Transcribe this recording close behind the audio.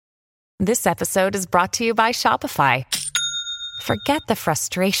This episode is brought to you by Shopify. Forget the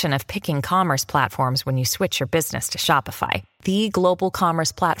frustration of picking commerce platforms when you switch your business to Shopify, the global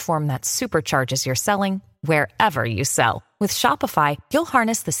commerce platform that supercharges your selling wherever you sell. With Shopify, you'll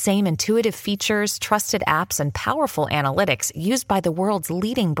harness the same intuitive features, trusted apps, and powerful analytics used by the world's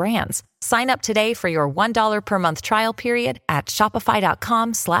leading brands. Sign up today for your $1 per month trial period at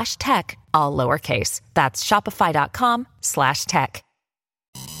shopify.com/tech, all lowercase. That's shopify.com/tech.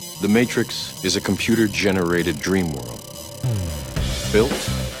 The Matrix is a computer-generated dream world, built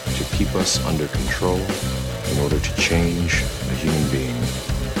to keep us under control in order to change a human being.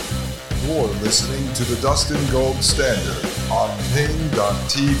 You're listening to the Dustin Gold Standard on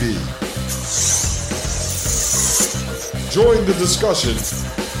Pain.tv. Join the discussion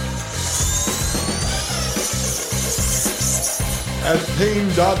at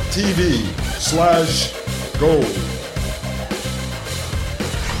Pain.tv/gold.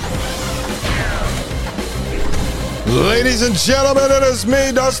 Ladies and gentlemen, it is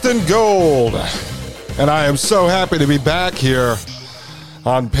me, Dustin Gold, and I am so happy to be back here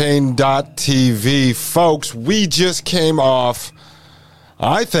on Pain.tv. Folks, we just came off,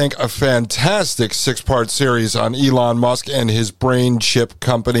 I think, a fantastic six-part series on Elon Musk and his brain chip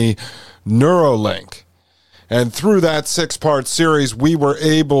company, Neuralink. And through that six-part series, we were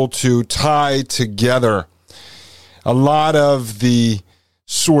able to tie together a lot of the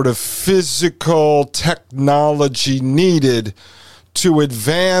sort of physical technology needed to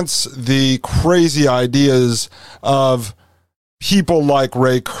advance the crazy ideas of people like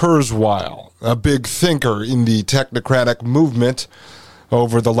Ray Kurzweil, a big thinker in the technocratic movement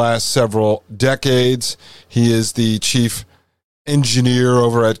over the last several decades. He is the chief engineer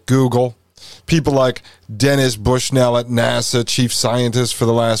over at Google. People like Dennis Bushnell at NASA, chief scientist for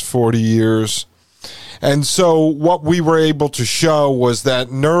the last 40 years. And so what we were able to show was that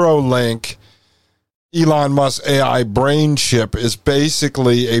Neuralink, Elon Musk's AI brain chip, is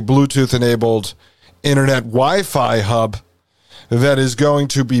basically a Bluetooth-enabled internet Wi-Fi hub that is going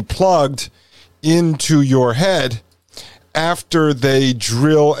to be plugged into your head after they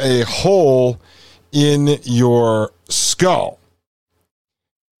drill a hole in your skull.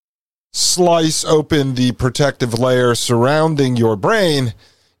 Slice open the protective layer surrounding your brain,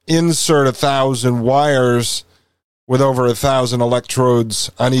 insert 1,000 wires with over 1,000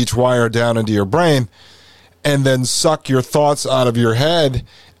 electrodes on each wire down into your brain, and then suck your thoughts out of your head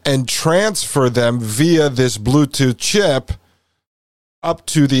and transfer them via this Bluetooth chip up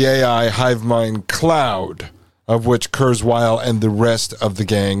to the AI HiveMind cloud, of which Kurzweil and the rest of the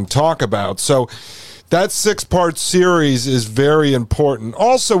gang talk about. So that six-part series is very important.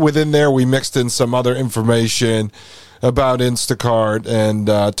 Also within there, we mixed in some other information about Instacart and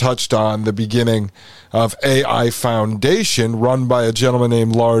touched on the beginning of AI Foundation, run by a gentleman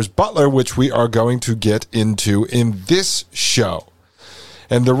named Lars Buttler, which we are going to get into in this show.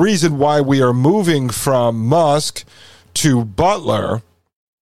 And the reason why we are moving from Musk to Buttler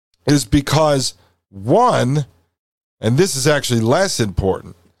is because, one, and this is actually less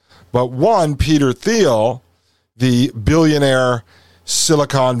important, but one, Peter Thiel, the billionaire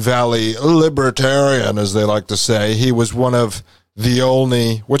Silicon Valley libertarian, as they like to say, he was one of the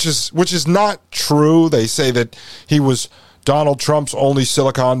only, which is not true. They say that he was Donald Trump's only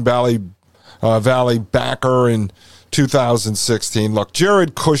Silicon Valley backer in 2016. Look,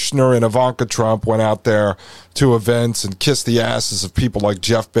 Jared Kushner and Ivanka Trump went out there to events and kissed the asses of people like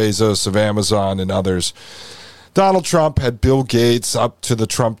Jeff Bezos of Amazon and others. Donald Trump had Bill Gates up to the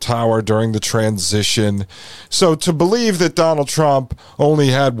Trump Tower during the transition. So to believe that Donald Trump only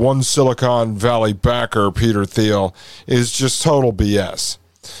had one Silicon Valley backer, Peter Thiel, is just total BS.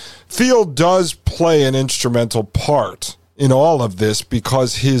 Thiel does play an instrumental part in all of this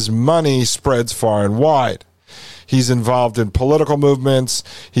because his money spreads far and wide. He's involved in political movements.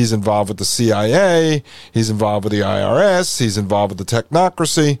 He's involved with the CIA. He's involved with the IRS. He's involved with the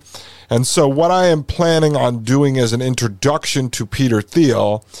technocracy. And so what I am planning on doing as an introduction to Peter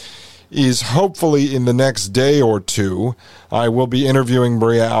Thiel is hopefully in the next day or two, I will be interviewing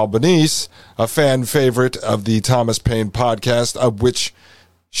Maria Albanese, a fan favorite of the Thomas Paine podcast, of which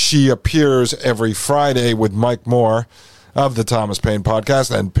she appears every Friday with Mike Moore of the Thomas Paine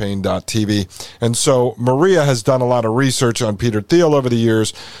podcast and Pain.tv. And so Maria has done a lot of research on Peter Thiel over the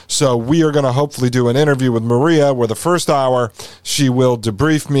years. So we are going to hopefully do an interview with Maria where the first hour she will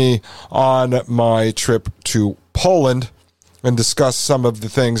debrief me on my trip to Poland and discuss some of the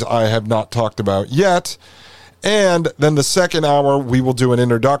things I have not talked about yet. And then the second hour, we will do an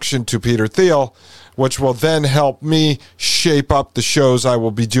introduction to Peter Thiel, which will then help me shape up the shows I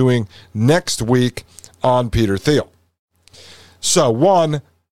will be doing next week on Peter Thiel. So, one,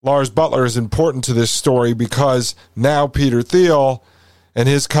 Lars Buttler is important to this story because now Peter Thiel and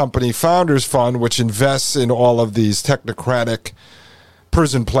his company Founders Fund, which invests in all of these technocratic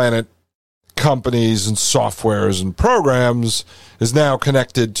prison planet companies and softwares and programs, is now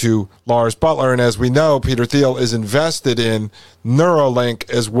connected to Lars Buttler. And as we know, Peter Thiel is invested in Neuralink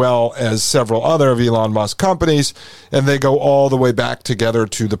as well as several other of Elon Musk companies, and they go all the way back together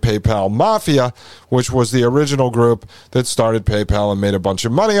to the PayPal Mafia, which was the original group that started PayPal and made a bunch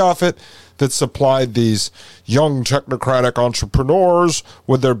of money off it, that supplied these young technocratic entrepreneurs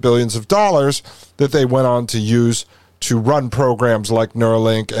with their billions of dollars that they went on to use to run programs like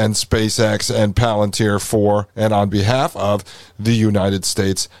Neuralink and SpaceX and Palantir for and on behalf of the United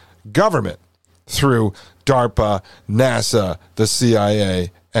States government through DARPA, NASA, the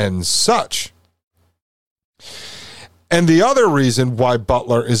CIA, and such. And the other reason why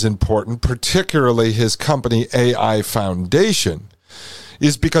Buttler is important, particularly his company AI Foundation,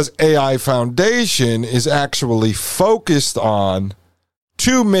 is because AI Foundation is actually focused on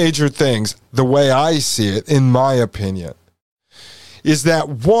two major things, the way I see it, in my opinion, is that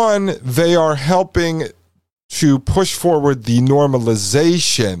one, they are helping to push forward the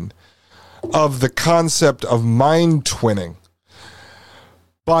normalization of the concept of mind twinning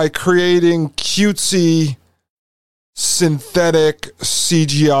by creating cutesy, synthetic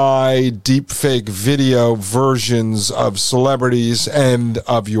CGI, deepfake video versions of celebrities and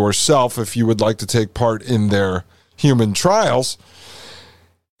of yourself if you would like to take part in their human trials,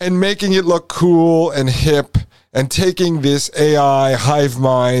 and making it look cool and hip, and taking this AI hive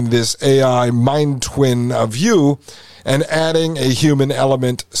mind, this AI mind twin of you, and adding a human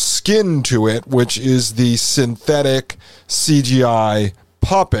element skin to it, which is the synthetic CGI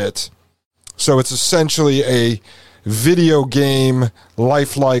puppet. So it's essentially a video game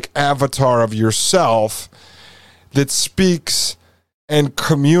lifelike avatar of yourself that speaks and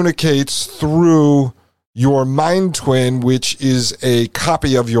communicates through your mind twin, which is a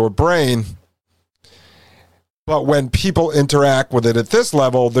copy of your brain. But when people interact with it at this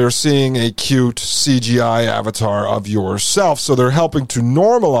level, they're seeing a cute CGI avatar of yourself. So they're helping to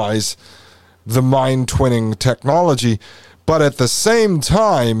normalize the mind twinning technology. But at the same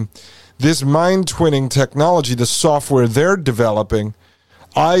time, this mind twinning technology, the software they're developing,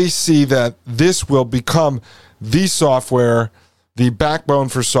 I see that this will become the software, the backbone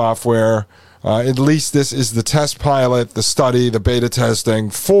for software. At least this is the test pilot, the study, the beta testing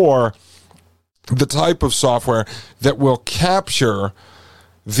for the type of software that will capture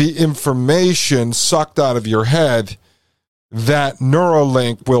the information sucked out of your head that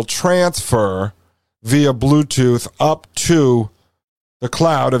Neuralink will transfer via Bluetooth up to the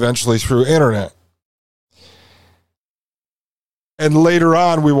cloud, eventually through internet. And later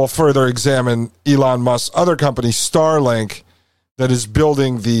on, we will further examine Elon Musk's other company, Starlink, that is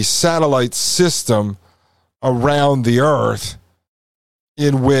building the satellite system around the Earth,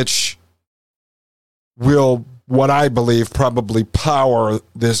 in which will, what I believe, probably power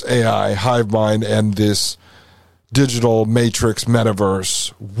this AI hive mind and this digital matrix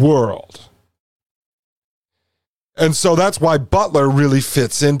metaverse world. And so that's why Buttler really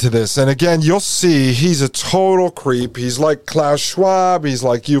fits into this. And again, you'll see he's a total creep. He's like Klaus Schwab. He's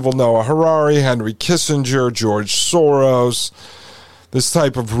like Yuval Noah Harari, Henry Kissinger, George Soros, this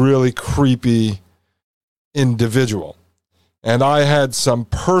type of really creepy individual. And I had some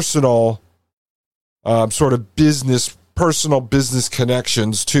personal personal business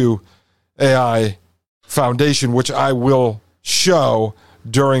connections to AI Foundation, which I will show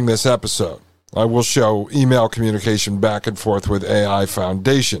during this episode. I will show email communication back and forth with AI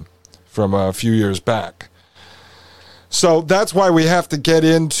Foundation from a few years back. So that's why we have to get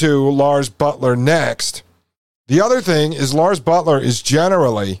into Lars Buttler next. The other thing is Lars Buttler is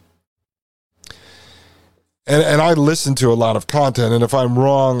generally, and I listen to a lot of content, and if I'm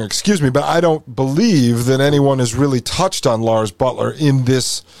wrong, excuse me, but I don't believe that anyone has really touched on Lars Buttler in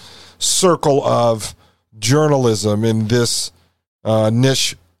this circle of journalism, in this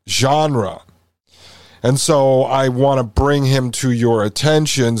niche genre. And so I want to bring him to your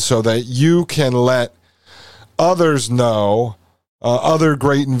attention so that you can let others know, other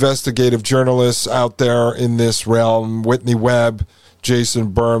great investigative journalists out there in this realm, Whitney Webb,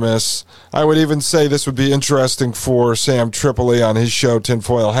 Jason Burmis. I would even say this would be interesting for Sam Tripoli on his show,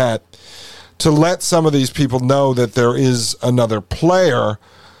 Tinfoil Hat, to let some of these people know that there is another player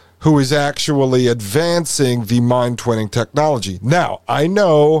who is actually advancing the mind-twinning technology. Now, I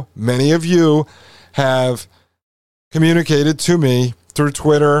know many of you have communicated to me through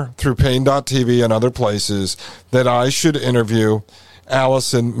Twitter, through Pain.tv, and other places that I should interview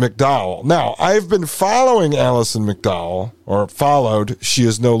Allison McDowell. Now, I've been following Allison McDowell, or followed. She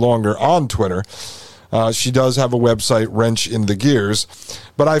is no longer on Twitter. She does have a website, Wrench in the Gears.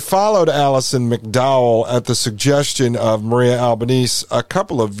 But I followed Allison McDowell at the suggestion of Maria Albanese a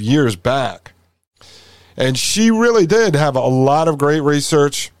couple of years back. And she really did have a lot of great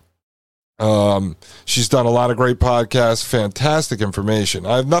research. She's done a lot of great podcasts, fantastic information.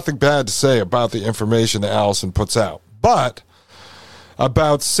 I have nothing bad to say about the information that Allison puts out. But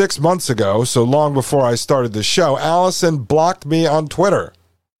about 6 months ago, so long before I started the show, Allison blocked me on Twitter.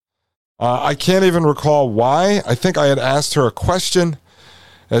 I can't even recall why. I think I had asked her a question.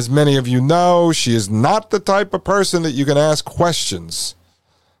 As many of you know, she is not the type of person that you can ask questions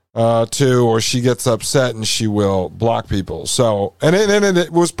to, or she gets upset and she will block people. So, and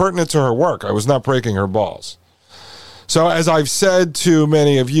it was pertinent to her work. I was not breaking her balls. So as I've said to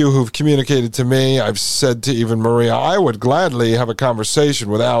many of you who've communicated to me, I've said to even Maria, I would gladly have a conversation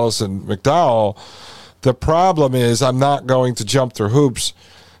with Allison McDowell. The problem is I'm not going to jump through hoops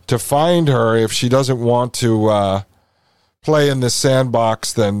to find her. If she doesn't want to play in this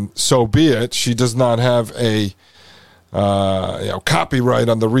sandbox, then so be it. She does not have a copyright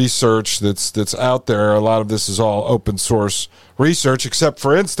on the research that's out there. A lot of this is all open source research, except,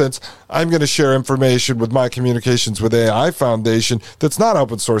 for instance, I'm going to share information with my Communications with AI Foundation that's not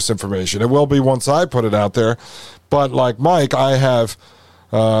open source information. It will be once I put it out there. But like Mike, I have,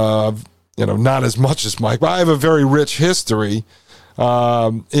 not as much as Mike, but I have a very rich history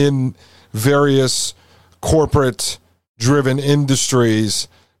in various corporate-driven industries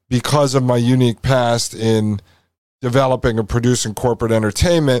because of my unique past in developing and producing corporate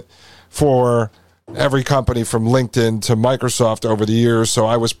entertainment for every company from LinkedIn to Microsoft over the years. So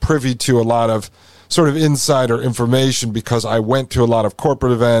I was privy to a lot of sort of insider information because I went to a lot of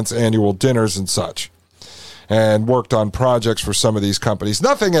corporate events, annual dinners and such, and worked on projects for some of these companies.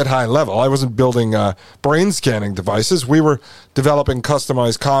 Nothing at high level. I wasn't building brain scanning devices. We were developing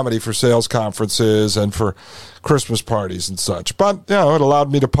customized comedy for sales conferences and for Christmas parties and such. But, it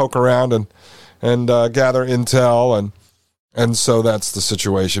allowed me to poke around and gather intel, and so that's the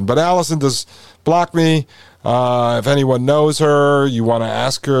situation. But Allison does block me. If anyone knows her, you want to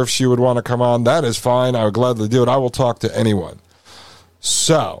ask her if she would want to come on, that is fine. I would gladly do it. I will talk to anyone.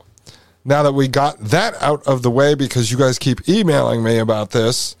 So, now that we got that out of the way, because you guys keep emailing me about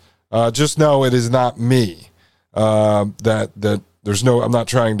this, just know it is not me. That there's no, I'm not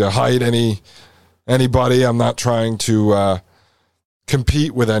trying to hide anybody. I'm not trying to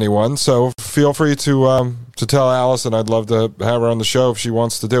compete with anyone. So feel free to tell Allison I'd love to have her on the show if she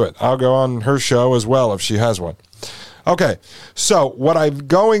wants to do it. I'll go on her show as well if she has one. Okay, so what I'm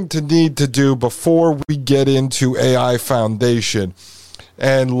going to need to do before we get into AI Foundation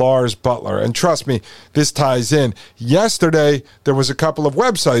and Lars Buttler, and trust me, this ties in. Yesterday, there was a couple of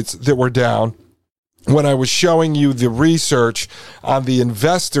websites that were down when I was showing you the research on the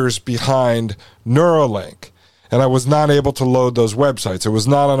investors behind Neuralink. And I was not able to load those websites. It was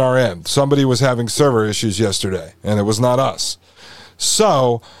not on our end. Somebody was having server issues yesterday, and it was not us.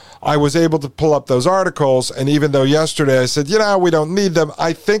 So I was able to pull up those articles, and even though yesterday I said, we don't need them,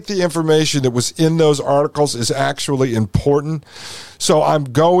 I think the information that was in those articles is actually important. So I'm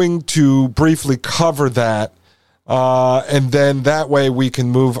going to briefly cover that, and then that way we can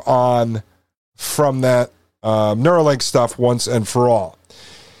move on from that Neuralink stuff once and for all.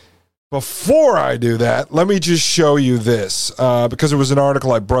 Before I do that, let me just show you this, because it was an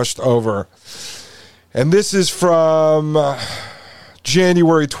article I brushed over. And this is from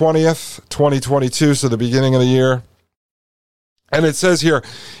January 20th, 2022, so the beginning of the year. And it says here,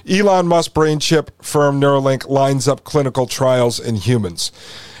 Elon Musk brain chip firm Neuralink lines up clinical trials in humans.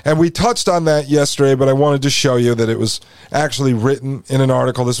 And we touched on that yesterday, but I wanted to show you that it was actually written in an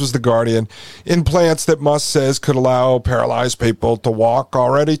article. This was The Guardian. Implants that Musk says could allow paralyzed people to walk,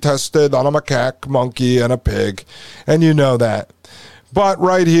 already tested on a macaque, monkey, and a pig. And you know that. But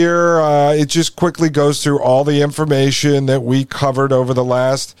right here, it just quickly goes through all the information that we covered over the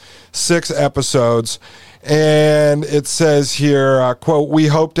last 6 episodes. And it says here, quote, we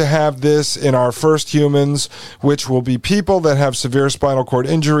hope to have this in our first humans, which will be people that have severe spinal cord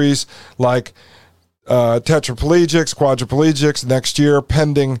injuries like tetraplegics, quadriplegics next year,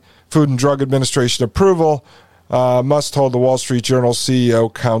 pending Food and Drug Administration approval, Musk told the Wall Street Journal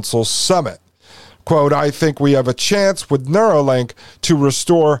CEO Council Summit. Quote, I think we have a chance with Neuralink to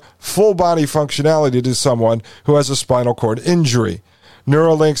restore full body functionality to someone who has a spinal cord injury.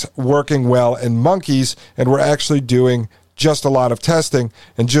 Neuralink's working well in monkeys, and we're actually doing just a lot of testing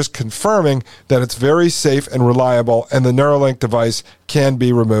and just confirming that it's very safe and reliable, and the Neuralink device can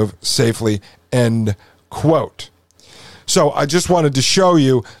be removed safely, end quote. So I just wanted to show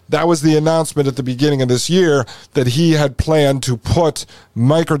you that was the announcement at the beginning of this year that he had planned to put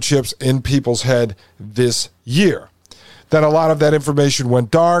microchips in people's head this year. Then a lot of that information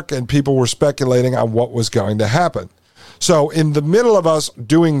went dark and people were speculating on what was going to happen. So in the middle of us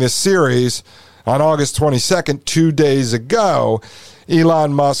doing this series on August 22nd, 2 days ago,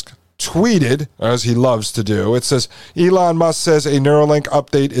 Elon Musk tweeted, as he loves to do, it says, Elon Musk says a Neuralink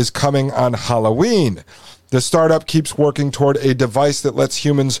update is coming on Halloween. The startup keeps working toward a device that lets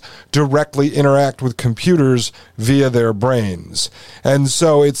humans directly interact with computers via their brains. And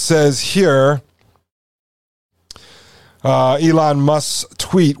so it says here, Elon Musk's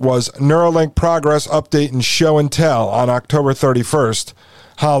tweet was Neuralink progress update and show and tell on October 31st,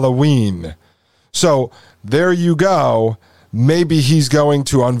 Halloween. So there you go. Maybe he's going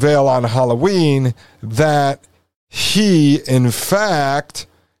to unveil on Halloween that he, in fact,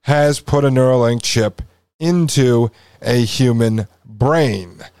 has put a Neuralink chip into a human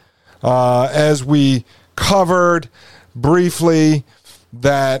brain. As we covered briefly,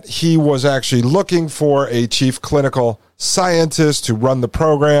 that he was actually looking for a chief clinical scientist to run the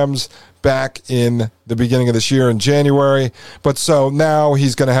programs back in the beginning of this year in January. But so now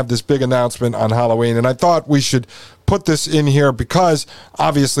he's going to have this big announcement on Halloween. And I thought we should put this in here because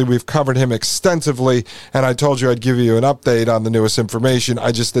obviously we've covered him extensively, and I told you I'd give you an update on the newest information.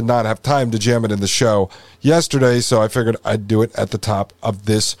 I just did not have time to jam it in the show yesterday, so I figured I'd do it at the top of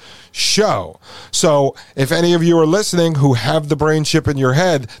this show. So if any of you are listening who have the brain chip in your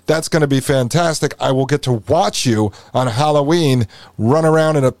head, that's going to be fantastic. I will get to watch you on Halloween run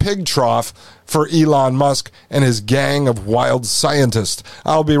around in a pig trough for Elon Musk and his gang of wild scientists.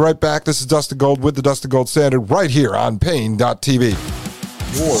 I'll be right back. This is Dustin Gold with the Dustin Gold Standard right here on Pain.tv.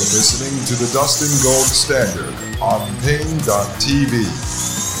 You're listening to the Dustin Gold Standard on Pain.tv.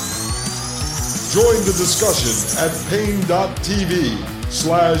 Join the discussion at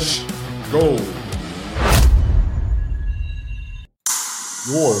Pain.tv/gold.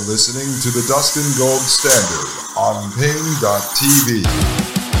 You're listening to the Dustin Gold Standard on Pain.tv.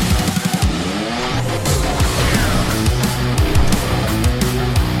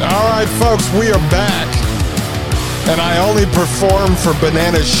 All right, folks, we are back. And I only perform for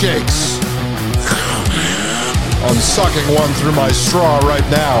banana shakes. I'm sucking one through my straw right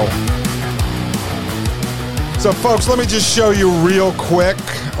now. So, folks, let me just show you real quick.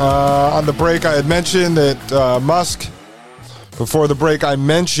 On the break, I had mentioned that Musk, before the break, I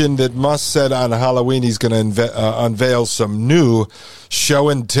mentioned that Musk said on Halloween he's going to unveil some new show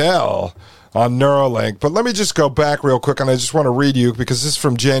and tell on Neuralink. But let me just go back real quick, and I just want to read you, because this is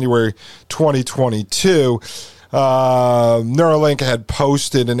from January 2022. Neuralink had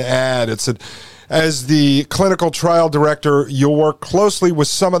posted an ad. It said, as the clinical trial director, you'll work closely with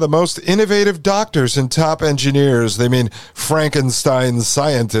some of the most innovative doctors and top engineers, they mean Frankenstein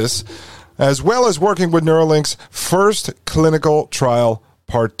scientists, as well as working with Neuralink's first clinical trial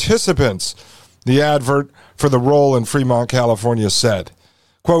participants. The advert for the role in Fremont, California said,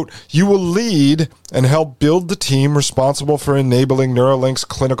 quote, you will lead and help build the team responsible for enabling Neuralink's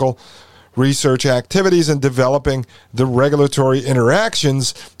clinical research activities and developing the regulatory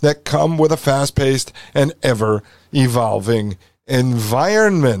interactions that come with a fast-paced and ever-evolving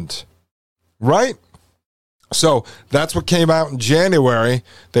environment. Right? So that's what came out in January.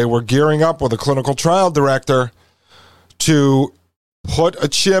 They were gearing up with a clinical trial director to put a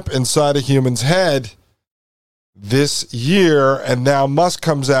chip inside a human's head this year, and now Musk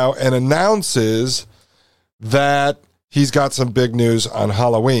comes out and announces that he's got some big news on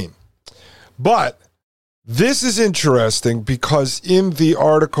Halloween. But this is interesting because in the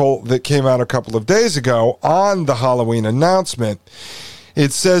article that came out a couple of days ago on the Halloween announcement,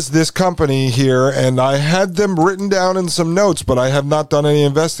 it says this company here, and I had them written down in some notes, but I have not done any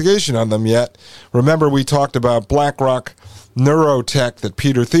investigation on them yet. Remember, we talked about BlackRock Neurotech that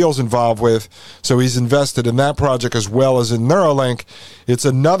Peter Thiel's involved with, so he's invested in that project as well as in Neuralink. It's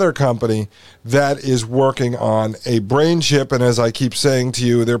another company that is working on a brain chip, and as I keep saying to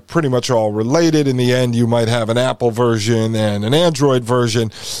you, they're pretty much all related. In the end, you might have an Apple version and an Android version,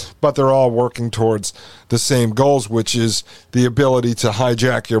 but they're all working towards the same goals, which is the ability to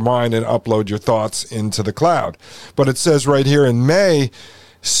hijack your mind and upload your thoughts into the cloud. But it says right here in May,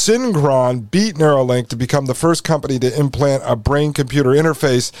 Synchron beat Neuralink to become the first company to implant a brain-computer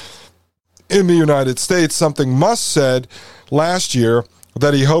interface in the United States, something Musk said last year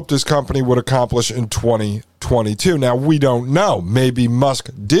that he hoped his company would accomplish in 2022. Now, we don't know. Maybe Musk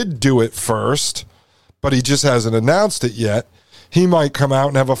did do it first, but he just hasn't announced it yet. He might come out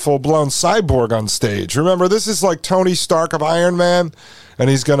and have a full-blown cyborg on stage. Remember, this is like Tony Stark of Iron Man, and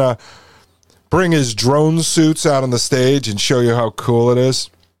he's going to bring his drone suits out on the stage and show you how cool it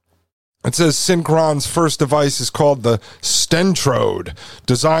is. It says Synchron's first device is called the Stentrode,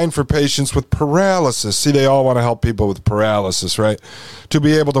 designed for patients with paralysis. See, they all want to help people with paralysis, right? To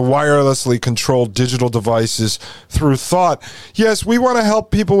be able to wirelessly control digital devices through thought. Yes, we want to help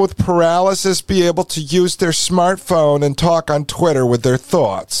people with paralysis be able to use their smartphone and talk on Twitter with their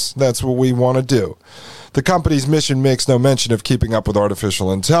thoughts. That's what we want to do. The company's mission makes no mention of keeping up with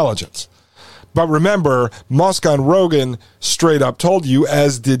artificial intelligence. But remember, Musk on Rogan straight up told you,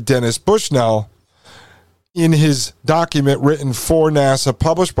 as did Dennis Bushnell, in his document written for NASA,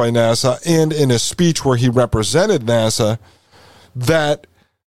 published by NASA, and in a speech where he represented NASA, that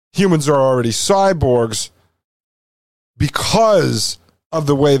humans are already cyborgs because of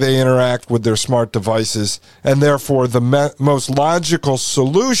the way they interact with their smart devices, and therefore the most logical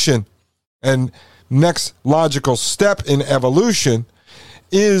solution and next logical step in evolution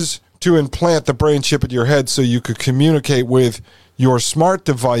is to implant the brain chip in your head so you could communicate with your smart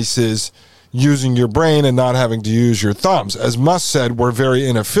devices using your brain and not having to use your thumbs. As Musk said, we're very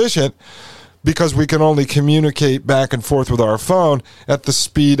inefficient because we can only communicate back and forth with our phone at the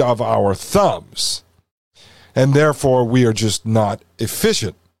speed of our thumbs. And therefore, we are just not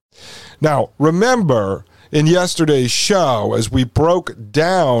efficient. Now, remember, in yesterday's show, as we broke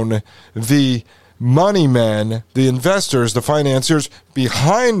down the money men, the investors, the financiers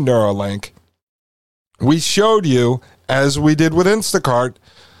behind Neuralink, we showed you, as we did with Instacart,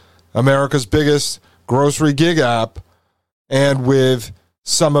 America's biggest grocery gig app, and with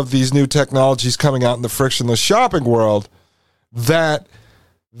some of these new technologies coming out in the frictionless shopping world, that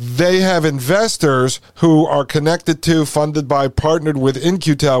they have investors who are connected to, funded by, partnered with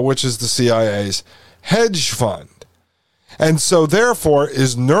In-Q-Tel, which is the CIA's hedge fund. And so therefore,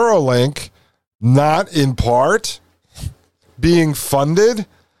 is Neuralink not in part being funded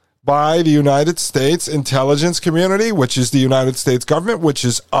by the United States intelligence community, which is the United States government, which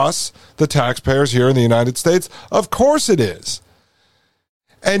is us, the taxpayers here in the United States? Of course it is.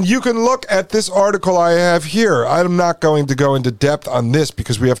 And you can look at this article I have here. I'm not going to go into depth on this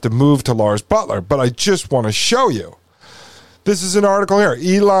because we have to move to Lars Buttler, but I just want to show you. This is an article here.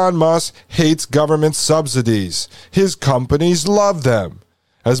 Elon Musk hates government subsidies. His companies love them.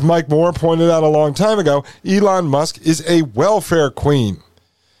 As Mike Moore pointed out a long time ago, Elon Musk is a welfare queen.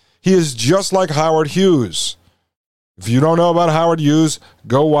 He is just like Howard Hughes. If you don't know about Howard Hughes,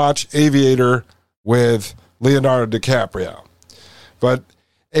 go watch Aviator with Leonardo DiCaprio. But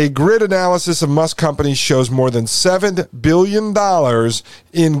a grid analysis of Musk companies shows more than $7 billion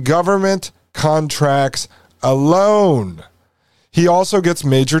in government contracts alone. He also gets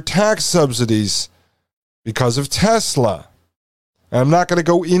major tax subsidies because of Tesla. I'm not going to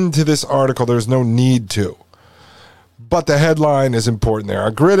go into this article. There's no need to. But the headline is important there.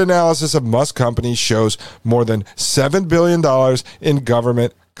 A grid analysis of Musk companies shows more than $7 billion in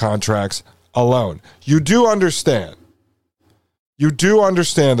government contracts alone. You do understand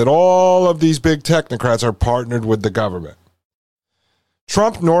that all of these big technocrats are partnered with the government.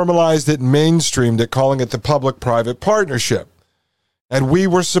 Trump normalized it, mainstreamed it, calling it the public-private partnership. And we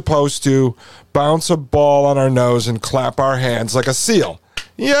were supposed to bounce a ball on our nose and clap our hands like a seal.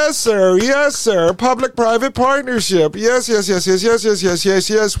 Yes, sir. Yes, sir. Public-private partnership. Yes, yes, yes, yes, yes, yes, yes, yes,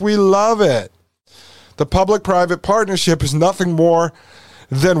 yes. We love it. The public-private partnership is nothing more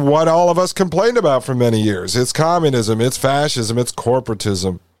than what all of us complained about for many years. It's communism. It's fascism. It's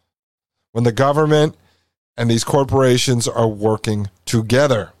corporatism. When the government and these corporations are working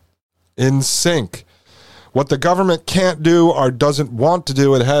together in sync. What the government can't do or doesn't want to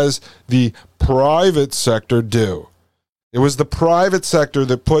do, it has the private sector do. It was the private sector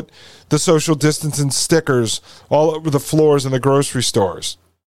that put the social distancing stickers all over the floors in the grocery stores.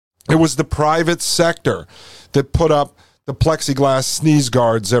 It was the private sector that put up the plexiglass sneeze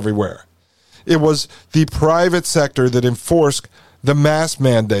guards everywhere. It was the private sector that enforced the mask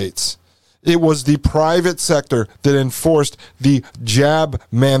mandates. It was the private sector that enforced the jab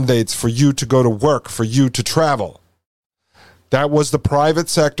mandates for you to go to work, for you to travel. That was the private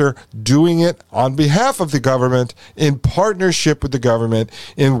sector doing it on behalf of the government, in partnership with the government,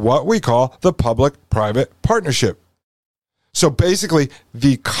 in what we call the public-private partnership. So basically,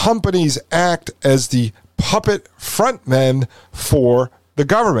 the companies act as the puppet frontmen for the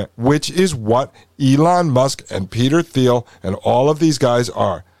government, which is what Elon Musk and Peter Thiel and all of these guys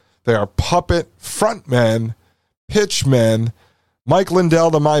are. They are puppet frontmen, pitchmen, Mike Lindell,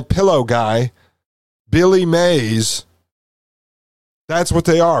 the My Pillow guy, Billy Mays. That's what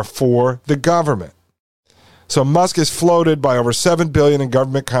they are for the government. So Musk is floated by over $7 billion in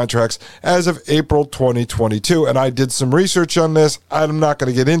government contracts as of April 2022. And I did some research on this. I'm not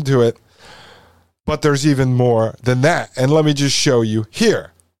going to get into it. But there's even more than that. And let me just show you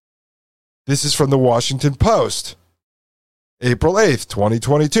here. This is from the Washington Post. April 8th,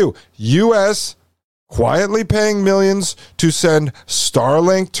 2022. U.S. quietly paying millions to send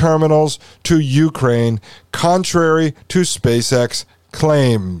Starlink terminals to Ukraine, contrary to SpaceX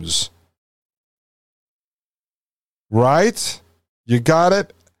claims. Right? You got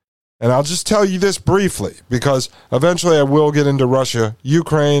it? And I'll just tell you this briefly, because eventually I will get into Russia,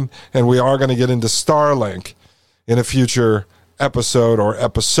 Ukraine, and we are going to get into Starlink in a future episode or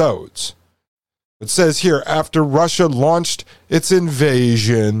episodes. It says here, after Russia launched its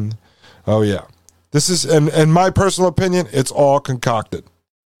invasion. Oh, yeah. This is, in my personal opinion, it's all concocted.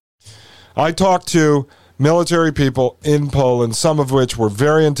 I talked to military people in Poland, some of which were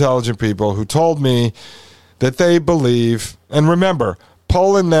very intelligent people, who told me that they believe, and remember,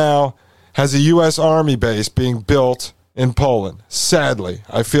 Poland now has a U.S. Army base being built in Poland. Sadly,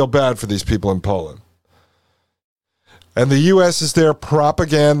 I feel bad for these people in Poland. And the U.S. is there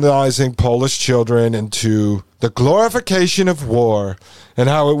propagandizing Polish children into the glorification of war and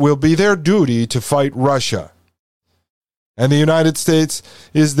how it will be their duty to fight Russia. And the United States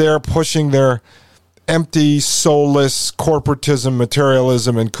is there pushing their empty, soulless corporatism,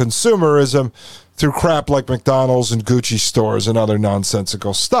 materialism, and consumerism through crap like McDonald's and Gucci stores and other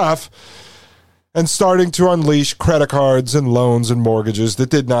nonsensical stuff, and starting to unleash credit cards and loans and mortgages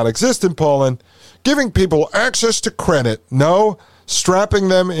that did not exist in Poland, giving people access to credit, no, strapping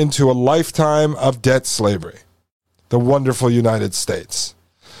them into a lifetime of debt slavery. The wonderful United States.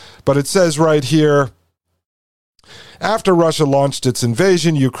 But it says right here, after Russia launched its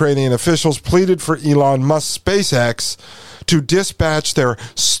invasion, Ukrainian officials pleaded for Elon Musk's SpaceX to dispatch their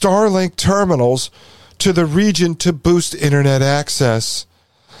Starlink terminals to the region to boost internet access.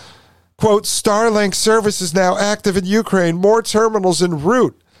 Quote, Starlink service is now active in Ukraine, more terminals en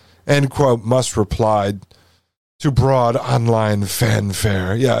route, end quote, Musk replied to broad online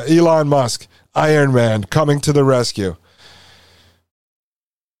fanfare. Yeah, Elon Musk, Iron Man, coming to the rescue.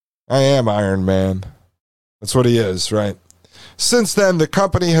 I am Iron Man. That's what he is, right? Since then, the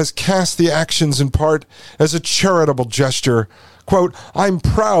company has cast the actions in part as a charitable gesture. Quote, I'm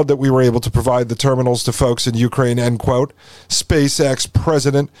proud that we were able to provide the terminals to folks in Ukraine, end quote. SpaceX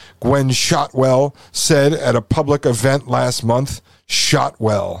President Gwen Shotwell said at a public event last month.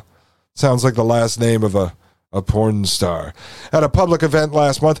 Shotwell. Sounds like the last name of a porn star. At a public event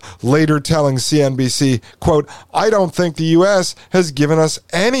last month, later telling CNBC, quote, I don't think the U.S. has given us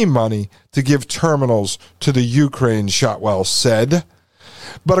any money to give terminals to the Ukraine, Shotwell said.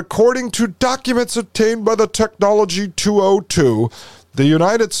 But according to documents obtained by the Technology 202, the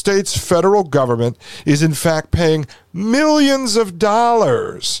United States federal government is in fact paying millions of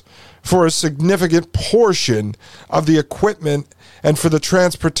dollars for a significant portion of the equipment and for the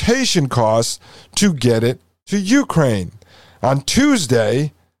transportation costs to get it to Ukraine. On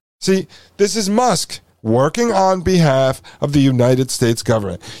Tuesday, see, this is Musk working on behalf of the United States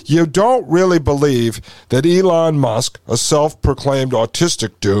government. You don't really believe that Elon Musk, a self-proclaimed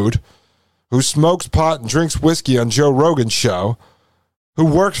autistic dude who smokes pot and drinks whiskey on Joe Rogan's show, who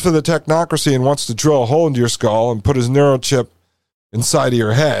works for the technocracy and wants to drill a hole into your skull and put his neurochip inside of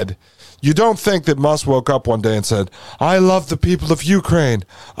your head, you don't think that Musk woke up one day and said, I love the people of Ukraine.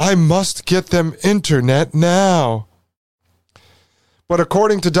 I must get them internet now. But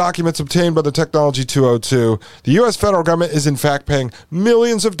according to documents obtained by the Technology 202, the U.S. federal government is in fact paying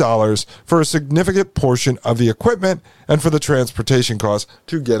millions of dollars for a significant portion of the equipment and for the transportation costs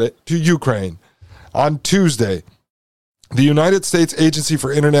to get it to Ukraine. On Tuesday, the United States Agency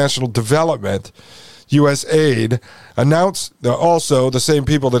for International Development, USAID, announced also the same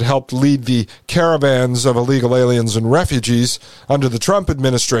people that helped lead the caravans of illegal aliens and refugees under the Trump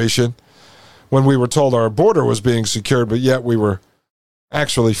administration when we were told our border was being secured, but yet we were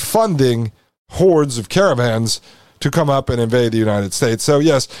actually funding hordes of caravans to come up and invade the United States. So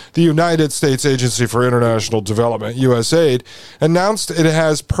yes, the United States Agency for International Development, USAID, announced it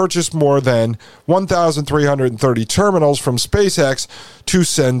has purchased more than 1,330 terminals from SpaceX to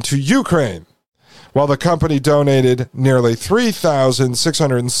send to Ukraine, while the company donated nearly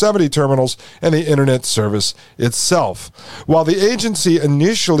 3,670 terminals and the internet service itself. While the agency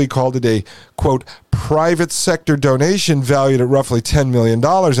initially called it a, quote, private sector donation valued at roughly $10 million,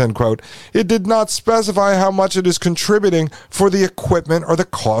 end quote, it did not specify how much it is contributing for the equipment or the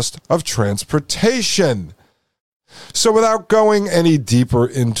cost of transportation. So without going any deeper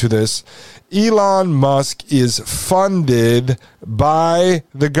into this, Elon Musk is funded by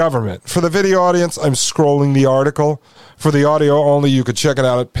the government. For the video audience, I'm scrolling the article. For the audio only, you could check it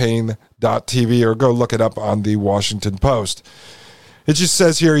out at pain.tv or go look it up on the Washington Post. It just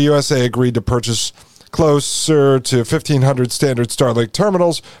says here USA agreed to purchase closer to 1,500 standard Starlink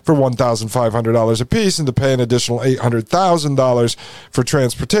terminals for $1,500 apiece and to pay an additional $800,000 for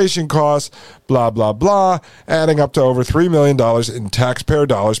transportation costs, blah, blah, blah, adding up to over $3 million in taxpayer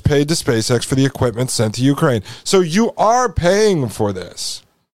dollars paid to SpaceX for the equipment sent to Ukraine. So you are paying for this.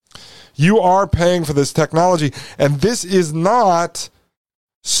 You are paying for this technology, and this is not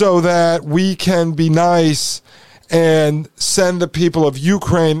so that we can be nice and send the people of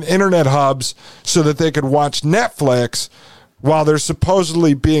Ukraine internet hubs so that they could watch Netflix while they're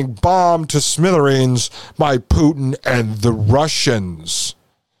supposedly being bombed to smithereens by Putin and the Russians.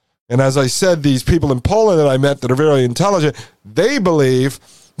 And as I said, these people in Poland that I met that are very intelligent, they believe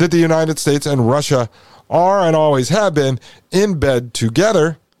that the United States and Russia are and always have been in bed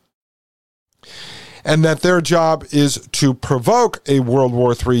together, and that their job is to provoke a World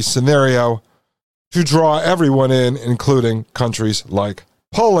War III scenario to draw everyone in, including countries like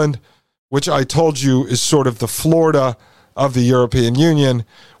Poland, which I told you is sort of the Florida of the European Union,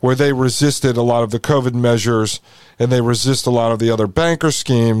 where they resisted a lot of the COVID measures and they resist a lot of the other banker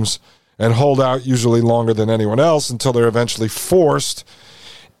schemes and hold out usually longer than anyone else until they're eventually forced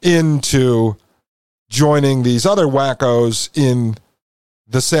into joining these other wackos in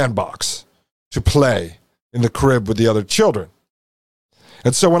the sandbox to play in the crib with the other children.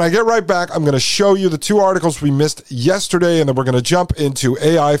 And so when I get right back, I'm going to show you the two articles we missed yesterday, and then we're going to jump into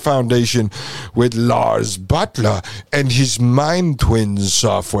AI Foundation with Lars Buttler and his Mind Twins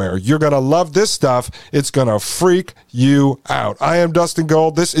software. You're going to love this stuff. It's going to freak you out. I am Dustin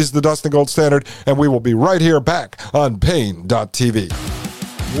Gold. This is the Dustin Gold Standard, and we will be right here back on Pain.tv.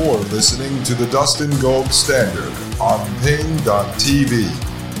 You're listening to the Dustin Gold Standard on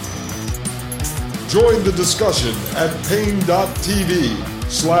Pain.tv. Join the discussion at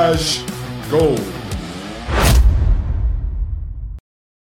pain.tv/gold.